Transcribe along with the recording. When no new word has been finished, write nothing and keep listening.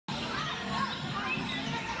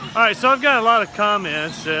Alright, so I've got a lot of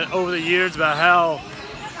comments over the years about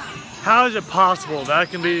how is it possible that I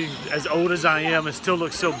can be as old as I am and still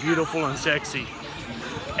look so beautiful and sexy.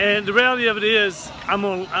 And the reality of it is,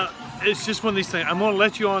 it's just one of these things. I'm gonna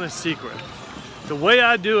let you on a secret. The way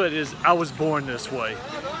I do it is I was born this way.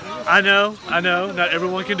 I know, not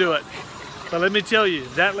everyone can do it. But let me tell you,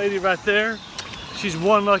 that lady right there, she's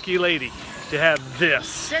one lucky lady to have this.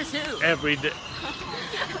 Says who? Every day.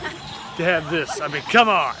 To have this. I mean, come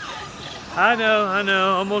on. I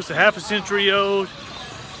know, almost a half a century old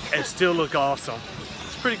and still look awesome.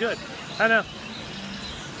 It's pretty good. I know.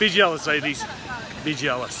 Be jealous, ladies. Be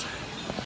jealous.